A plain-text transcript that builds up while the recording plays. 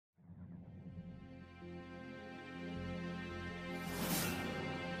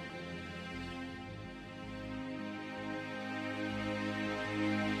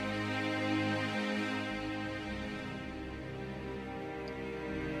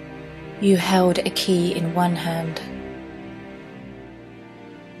You held a key in one hand,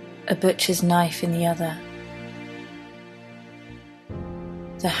 a butcher's knife in the other.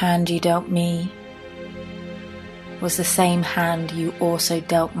 The hand you dealt me was the same hand you also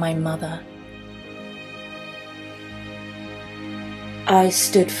dealt my mother. I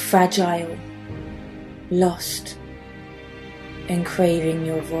stood fragile, lost, and craving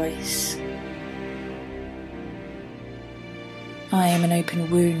your voice. I am an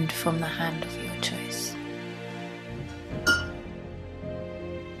open wound from the hand of your choice.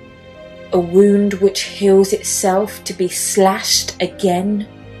 A wound which heals itself to be slashed again,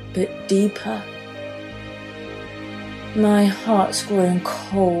 but deeper. My heart's grown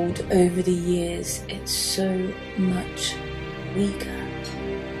cold over the years, it's so much weaker.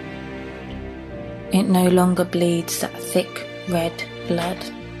 It no longer bleeds that thick red blood,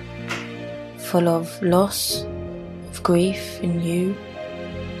 full of loss, of grief in you.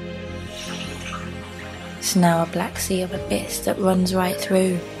 It's now a black sea of abyss that runs right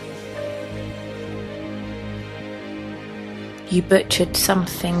through. You butchered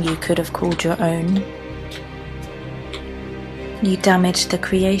something you could have called your own. You damaged the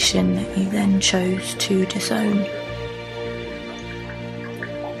creation that you then chose to disown.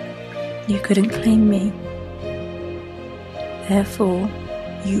 You couldn't claim me, therefore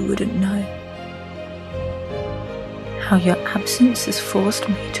you wouldn't know how your absence has forced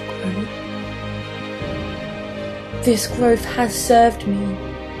me to grow. This growth has served me,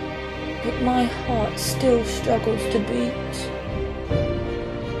 but my heart still struggles to beat.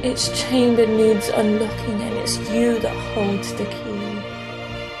 Its chamber needs unlocking, and it's you that holds the key.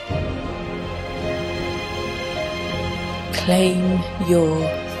 Claim your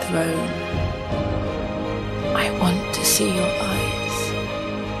throne. I want to see your eyes.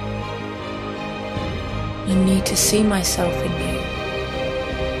 I need to see myself in you,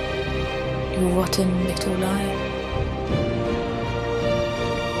 your rotten little lie.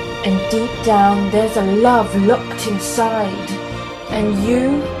 And deep down there's a love locked inside, and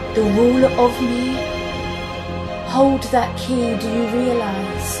you, the ruler of me, hold that key. Do you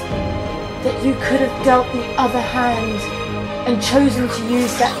realize that you could have dealt the other hand and chosen to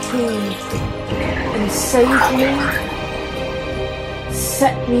use that key and save me,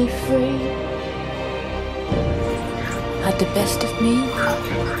 set me free? Had the best of me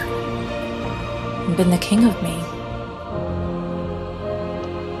and been the king of me.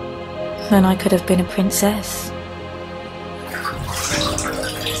 Then I could have been a princess.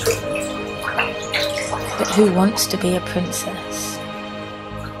 But who wants to be a princess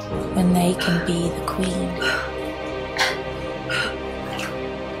when they can be the queen?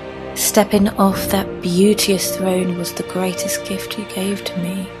 Stepping off that beauteous throne was the greatest gift you gave to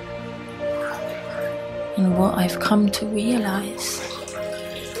me. And what I've come to realize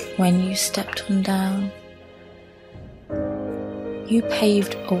when you stepped on down, you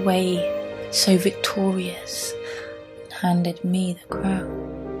paved a way so victorious and handed me the crown.